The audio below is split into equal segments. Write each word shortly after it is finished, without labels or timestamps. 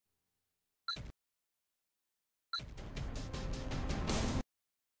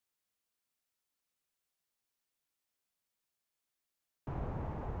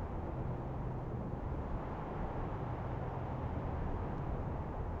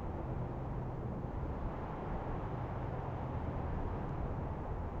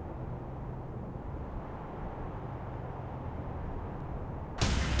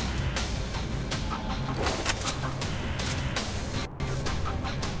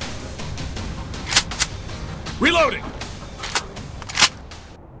Reloading!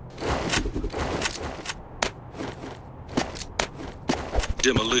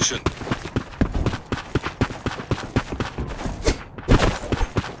 Demolition.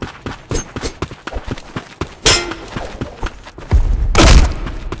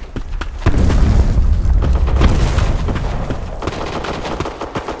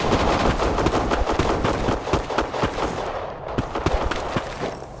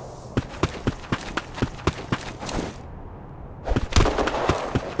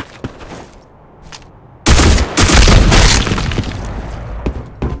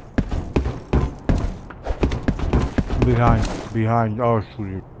 Behind, oh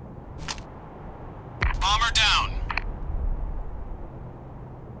shoot. Bomber down.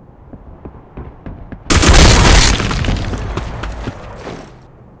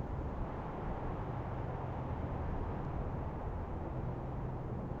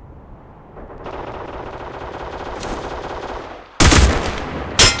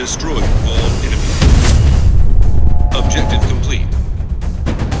 Destroy all enemies. Objective complete.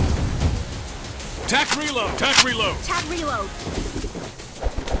 Tac reload! Tac reload! Tac reload.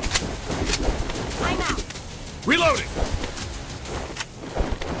 I'm out. Reloading!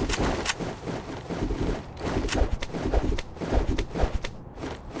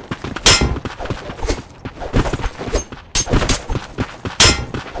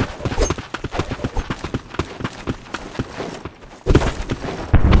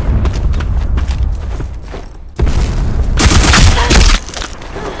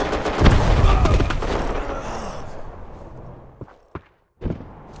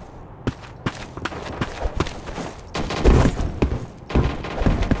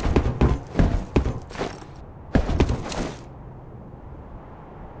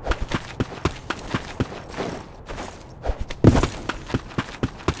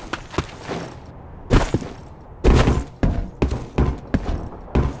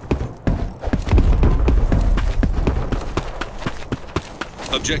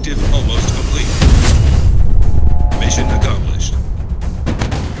 Objective almost complete. Mission accomplished.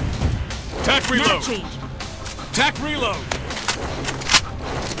 Tac reload! Map change. Tac reload!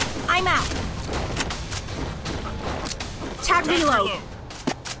 I'm out. Tac reload.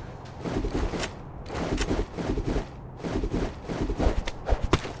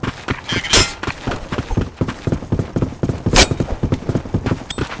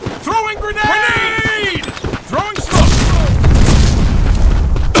 Throwing grenade! Grenade! Throwing smoke!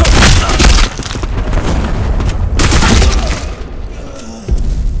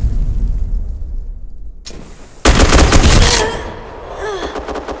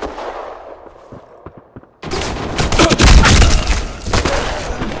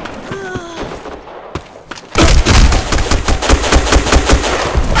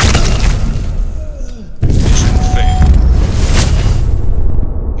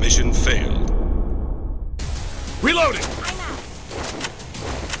 Mission failed. Reloading! I'm out.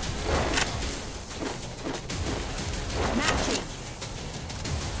 Map change.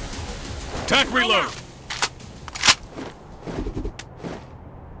 Tac I'm reload! out.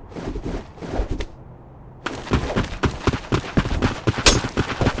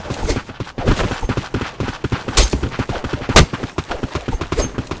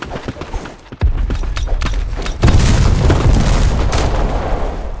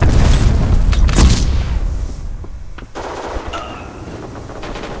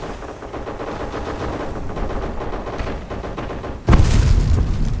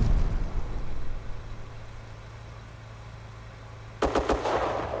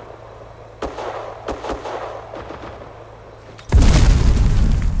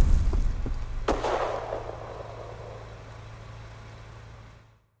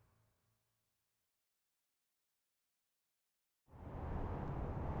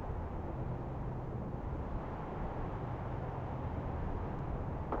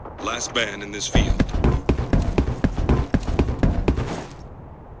 Last man in this field.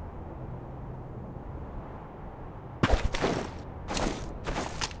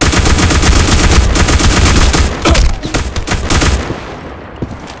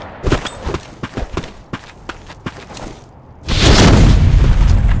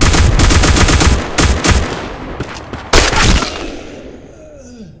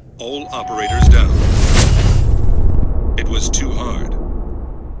 All operators down. It was too hard.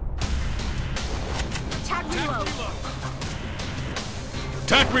 Tac reload.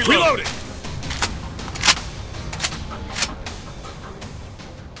 Tac reload! Reloading!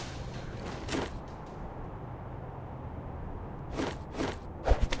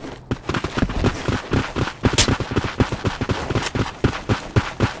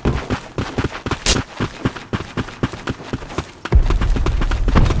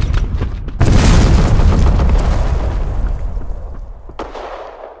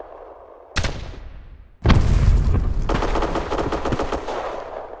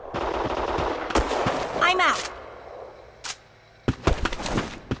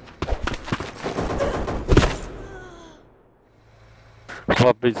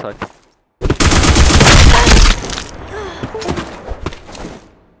 B side.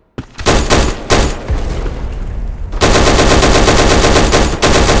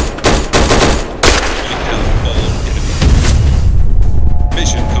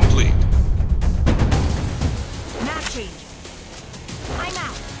 Mission complete. Map change. I'm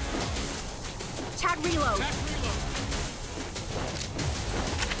out. Tag reload. Attack reload.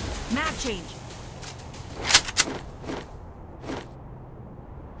 Map change.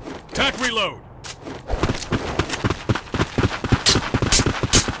 Attack reload.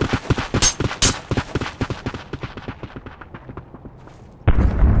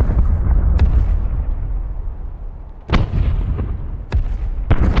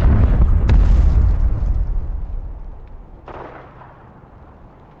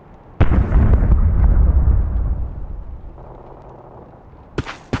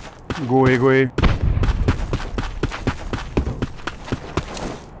 Go away, go away.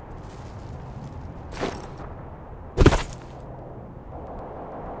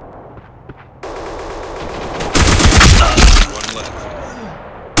 One left.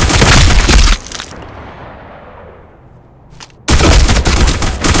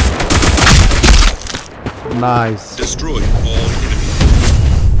 Nice. Destroyed all enemies.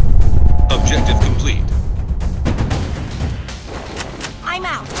 Objective complete. I'm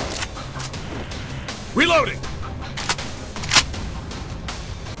out. Reloading.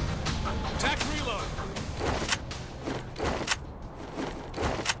 Attack reload.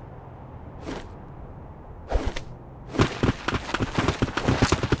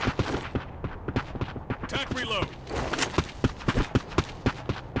 Attack reload.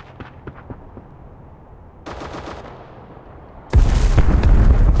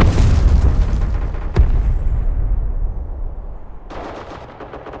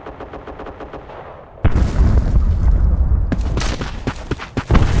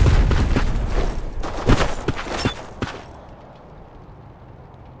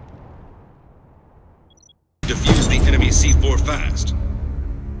 Defuse the enemy C4 fast.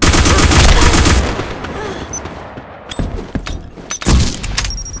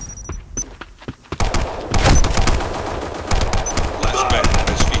 Flashbang on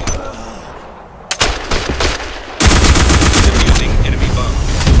his field. Defusing enemy bomb.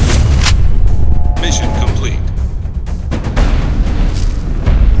 Mission complete.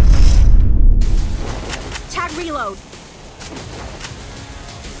 Tag reload.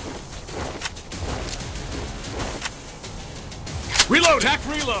 Reload. Attack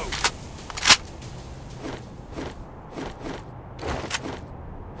reload.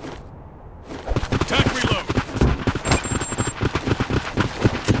 Attack reload.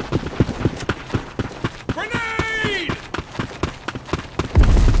 Grenade!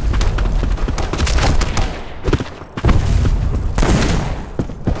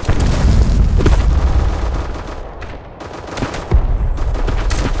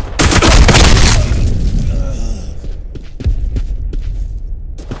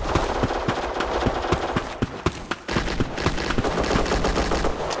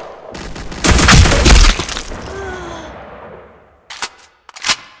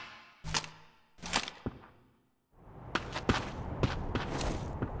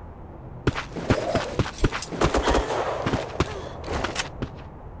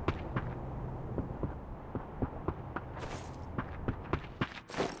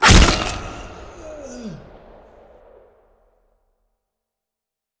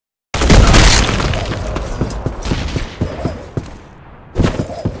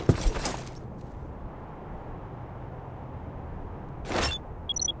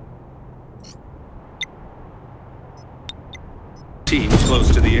 Teams close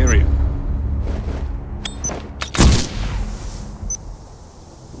to the area.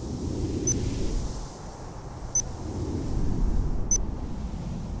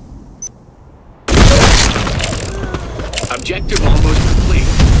 Objective almost complete.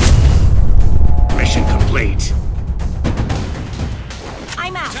 Mission complete.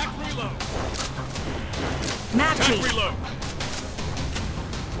 I'm out. Attack reload. Map Attack change. reload.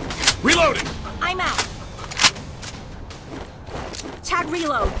 Reloading. I'm out. Tag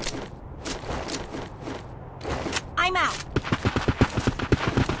reload. I'm out.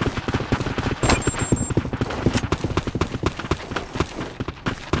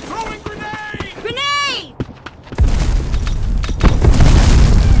 Throwing grenade. Grenade!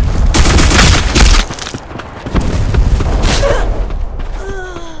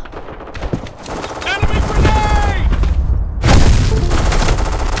 Enemy grenade.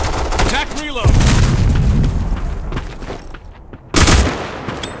 Attack reload.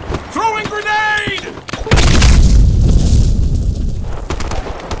 Throwing grenade.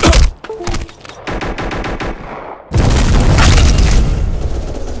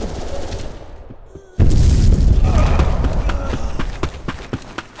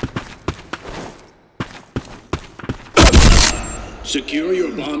 Secure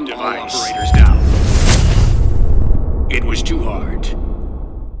your bomb device. All operators down. It was too hard.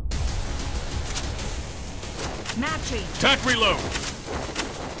 Matching. Attack reload.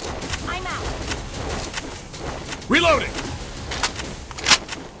 I'm out. Reloading.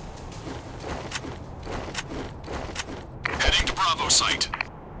 Heading to Bravo site.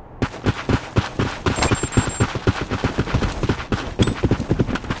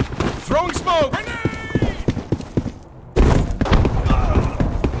 Throwing smoke. Grenade!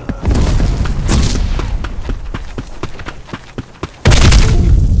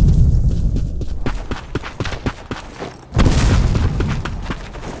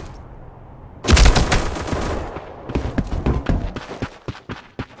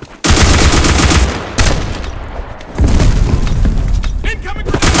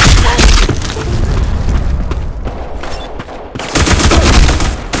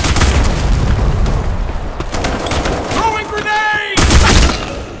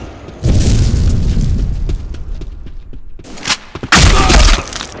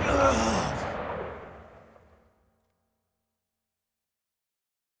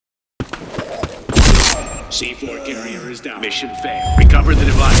 C4 carrier is down. Mission failed. Recover the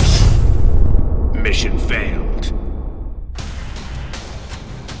device. Mission failed.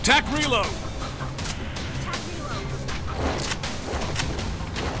 Attack reload. Attack reload.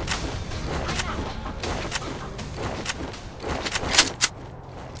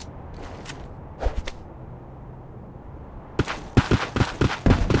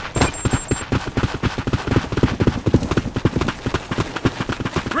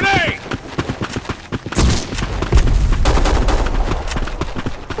 Grenade!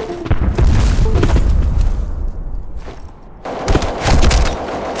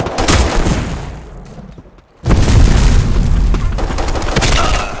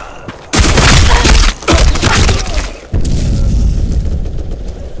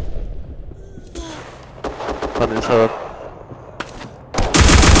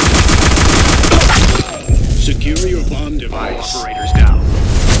 Secure your bomb device. All operators down.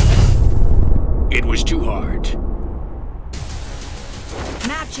 It was too hard.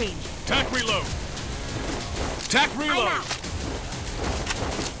 Matching. Attack reload. Attack I'm reload. out.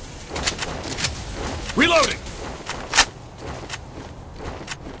 Reloading.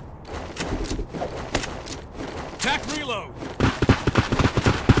 Attack reload.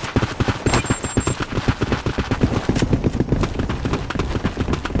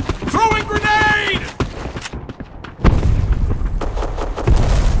 Throwing grenade!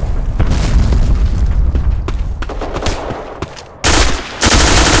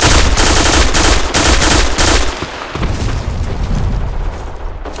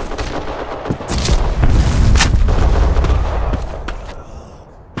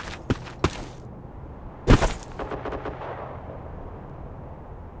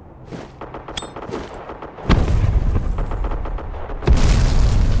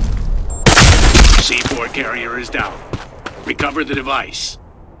 C4 carrier is down. Recover the device.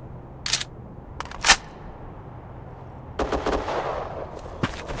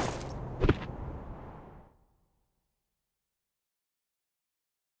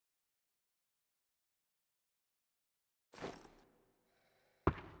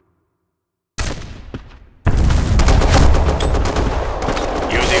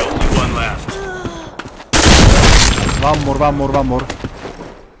 You're the only one left. One more.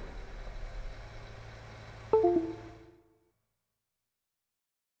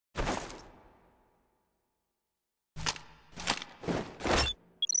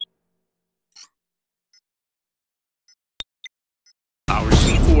 Our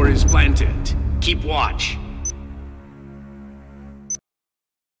C4 is planted. Keep watch.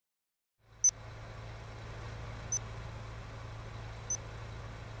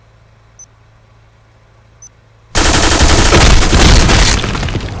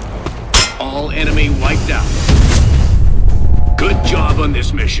 All enemy wiped out. Good job on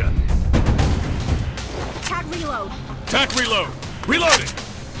this mission. Attack reload. Attack reload. Reloading.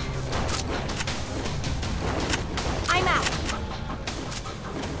 I'm out.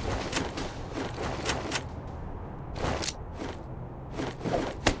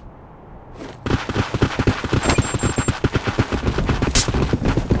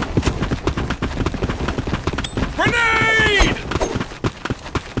 Grenade!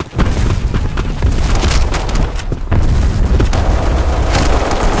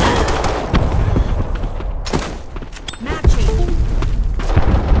 Matching.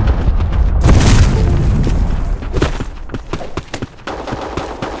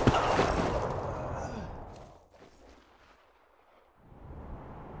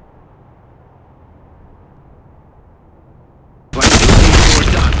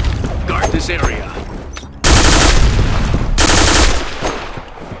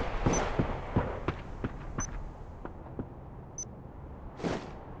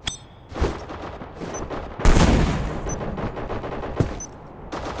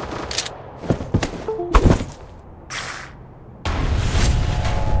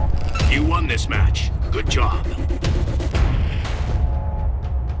 You won this match. Good job.